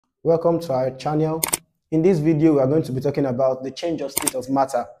Welcome to our channel. In this video, we are going to be talking about the change of state of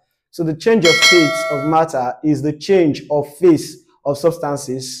matter. So the change of state of matter is the change of phase of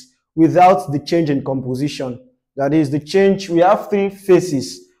substances without the change in composition. That is the change. We have three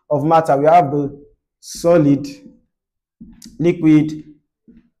phases of matter. We have the solid, liquid,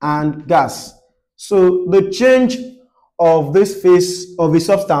 and gas. So the change of this phase of a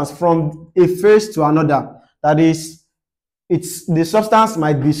substance from a phase to another, that is, the substance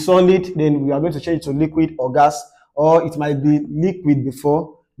might be solid, then we are going to change it to liquid or gas, or it might be liquid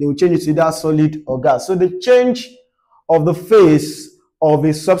before, then we change it to either solid or gas. So the change of the phase of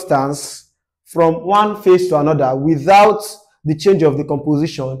a substance from one phase to another without the change of the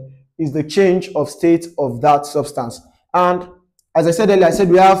composition is the change of state of that substance. And as I said earlier, I said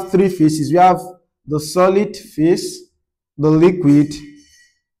we have three phases. We have the solid phase, the liquid,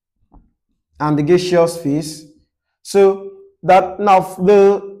 and the gaseous phase. So that now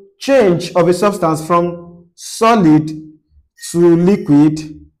the change of a substance from solid to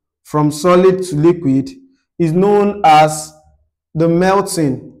liquid, is known as the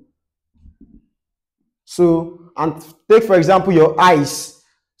melting. So, and take for example your ice.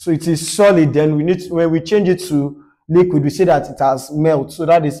 So it is solid, then when we change it to liquid, we say that it has melt. So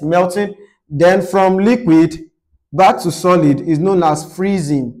that is melting. Then from liquid back to solid is known as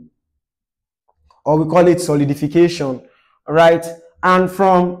freezing, or we call it solidification, right? And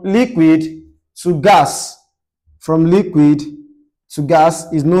from liquid to gas,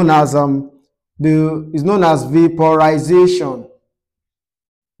 is known as vaporization.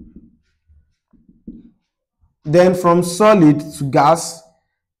 Then from solid to gas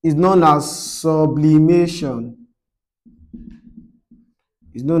is known as sublimation.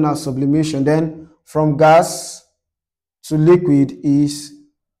 Then from gas to liquid is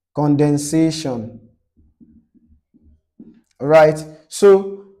condensation. Right?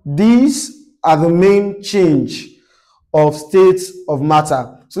 So these are the main change of states of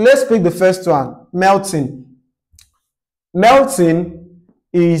matter. So let's pick the first one, melting. Melting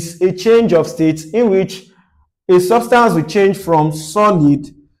is a change of state in which a substance will change from solid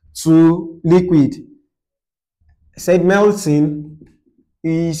to liquid. I said melting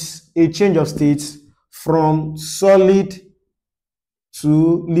is a change of state from solid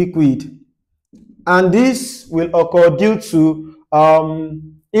to liquid. And this will occur due to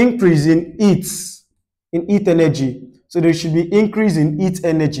increase in heat energy. So there should be increase in heat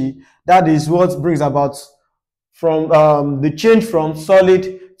energy. That is what brings about from the change from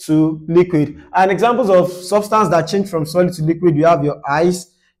solid to liquid. And examples of substance that change from solid to liquid, you have your eyes.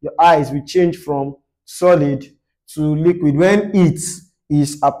 Your eyes will change from solid to liquid when heat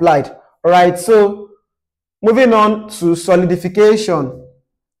is applied. All right, so moving on to solidification.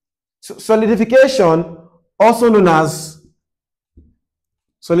 So solidification, also known as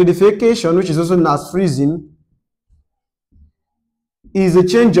solidification, which is also known as freezing, is a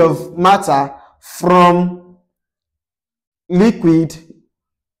change of matter from liquid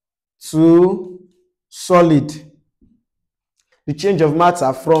to solid. The change of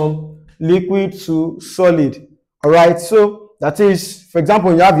matter from liquid to solid. All right, so that is, for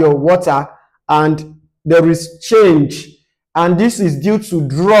example, you have your water and there is change. And this is due to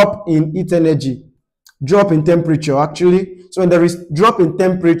drop in heat energy, drop in temperature actually. So when there is drop in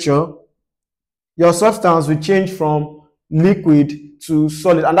temperature, your substance will change from liquid to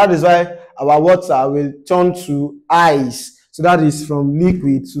solid. And that is why our water will turn to ice. So that is from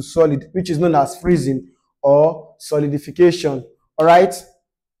liquid to solid, which is known as freezing or solidification. All right.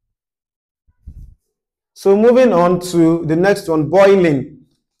 So moving on to the next one, boiling.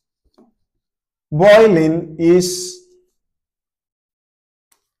 Boiling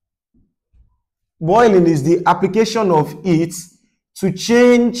is the application of heat to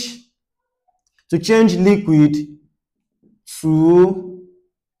change liquid to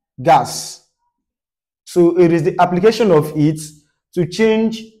gas. So it is the application of heat to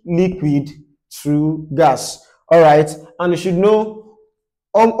change liquid to gas. All right, and you should know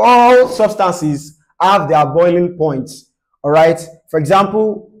all substances have their boiling points. All right, for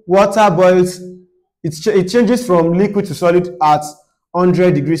example, water boils, it changes from liquid to solid at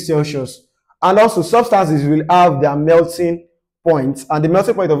 100 degrees Celsius. And also substances will have their melting point, and the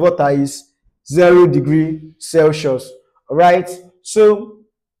melting point of water is 0 degrees Celsius. All right, so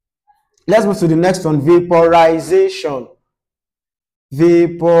let's move to the next one, vaporization.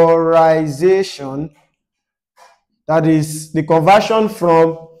 Vaporization, that is the conversion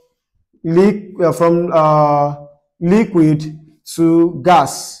from liquid to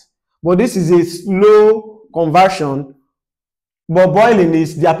gas. But this is a slow conversion. But boiling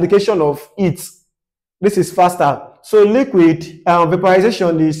is the application of heat. This is faster. So liquid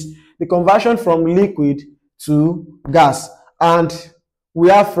vaporization is the conversion from liquid to gas, and we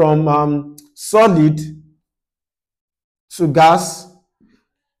are from solid to gas.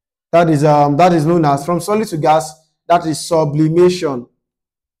 That is known as from solid to gas. That is sublimation.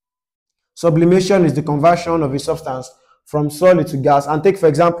 Sublimation is the conversion of a substance from solid to gas. And take for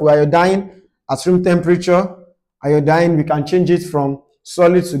example iodine at room temperature. Iodine, we can change it from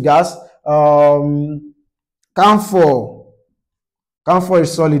solid to gas. Camphor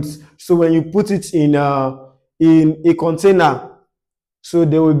is solid. So when you put it in a container, so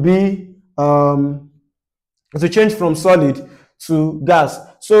there will be to change from solid to gas.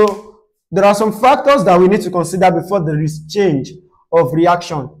 So there are some factors that we need to consider before there is change of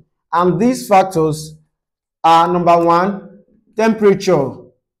reaction, and these factors are: number one, temperature.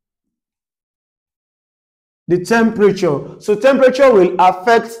 The temperature. So temperature will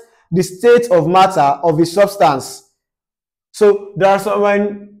affect the state of matter of a substance. So there are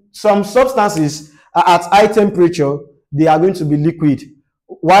when some substances are at high temperature, they are going to be liquid,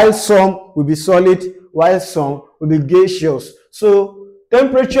 while some will be solid, while some will be gaseous. So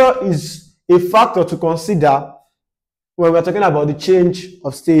temperature is a factor to consider when we're talking about the change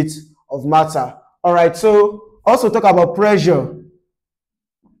of state of matter. All right, so also talk about pressure.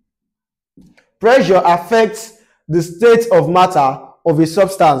 Pressure affects the state of matter of a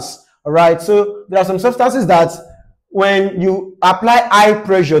substance. All right, so there are some substances that when you apply high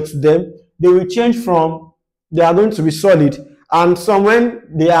pressure to them, they will change from, they are going to be solid, and some when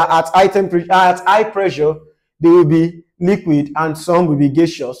they are at high temperature, at high pressure, they will be liquid, and some will be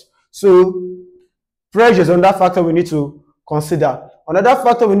gaseous. So pressure is another factor we need to consider. Another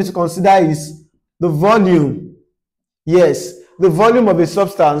factor we need to consider is the volume. Yes, the volume of a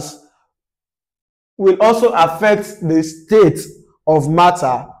substance will also affect the state of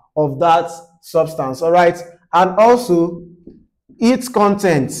matter of that substance. All right, and also its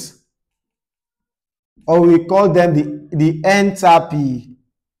content, or we call them the enthalpy.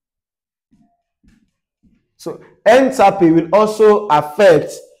 So enthalpy will also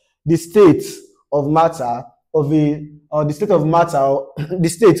affect the state of matter of a, or the state of matter, the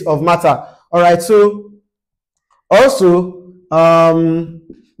state of matter. All right, so also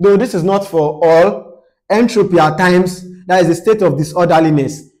though this is not for all, entropy at times, that is the state of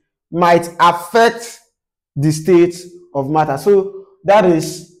disorderliness, might affect the state of matter. So that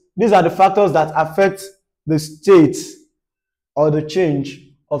is, these are the factors that affect the state or the change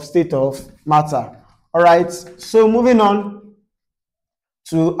of state of matter. All right, so moving on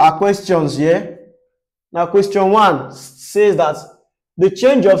to our questions here. Now question 1 says that the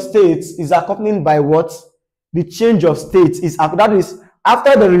change of state is accompanied by what? The change of state is, that is,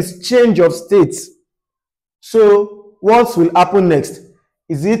 after there is change of state, so what will happen next?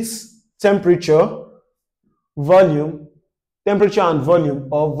 Is it temperature, volume, temperature and volume,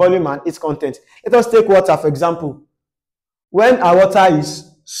 or volume and its content? Let us take water for example. When our water is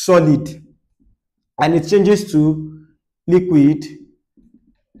solid and it changes to liquid,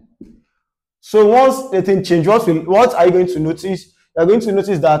 so once the thing changes, what are you going to notice? You are going to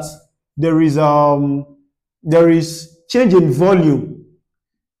notice that there is change in volume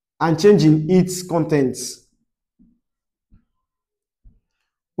and change in its contents.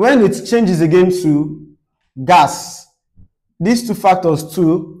 When it changes again to gas, these two factors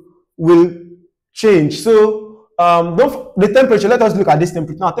too will change. So the temperature, let us look at this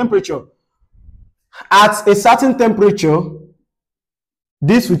temperature. Now temperature, at a certain temperature,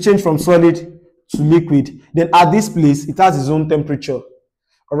 this will change from solid to liquid. Then at this place, it has its own temperature.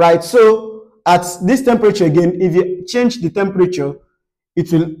 All right, so at this temperature again, if you change the temperature,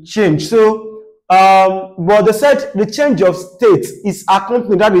 it will change. So but they said the change of state is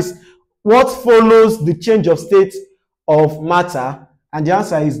accompanied, that is what follows the change of state of matter, and the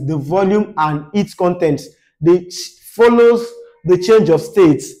answer is the volume and its contents. They follows the change of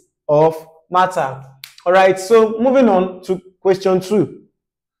state of matter. All right, so moving on to question 2.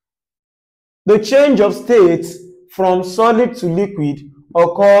 The change of state from solid to liquid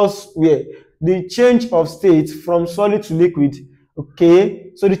occurs where? The change of state from solid to liquid.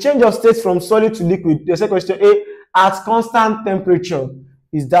 Okay, so the change of state from solid to liquid, the second question A, at constant temperature.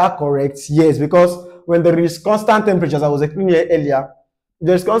 Is that correct? Yes, because when there is constant temperature, as I was explaining earlier,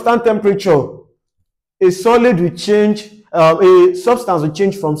 there is constant temperature, a solid will change, a substance will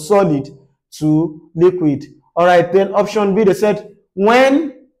change from solid to liquid. All right, then option B, they said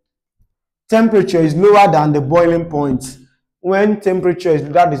when temperature is lower than the boiling point. When temperature is,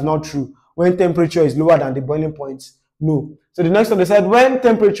 that is not true. When temperature is lower than the boiling point, no. So the next one, they said when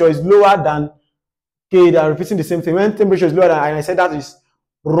temperature is lower than, okay, they are repeating the same thing. When temperature is lower than, and I said that is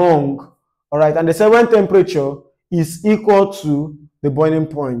wrong. All right, and they said when temperature is equal to the boiling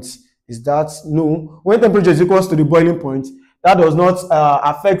point. Is that no? When temperature is equal to the boiling point, that does not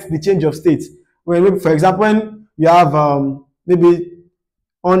affect the change of state. When, for example, when you have maybe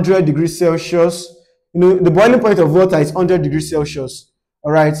 100 degrees Celsius, the boiling point of water is 100 degrees Celsius.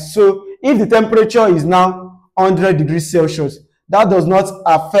 All right. So if the temperature is now 100 degrees Celsius, that does not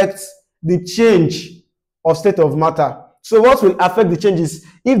affect the change of state of matter. So what will affect the change is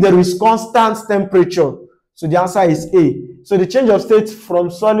if there is constant temperature. So the answer is A. So the change of state from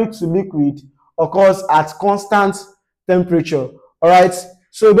solid to liquid occurs at constant temperature. All right.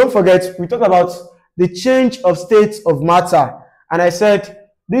 So don't forget, we talked about the change of state of matter, and I said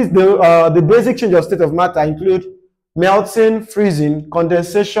the basic change of state of matter include melting, freezing,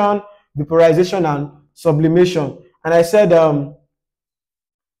 condensation, vaporization, and sublimation. And I said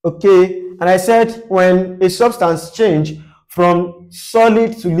when a substance change from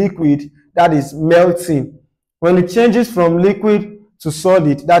solid to liquid, that is melting. When it changes from liquid to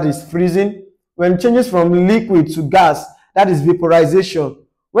solid, that is freezing. When it changes from liquid to gas, that is vaporization.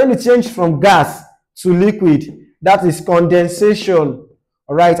 When it changes from gas to liquid, that is condensation.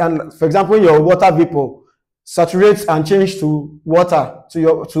 All right. And for example, your water vapor saturates and change to water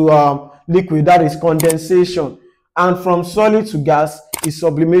to liquid, that is condensation. And from solid to gas is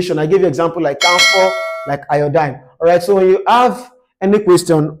sublimation. I gave you example like camphor, like iodine. All right. So when you have any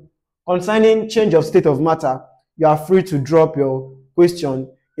question concerning change of state of matter, you are free to drop your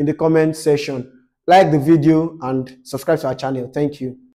question in the comment section. Like the video and subscribe to our channel. Thank you.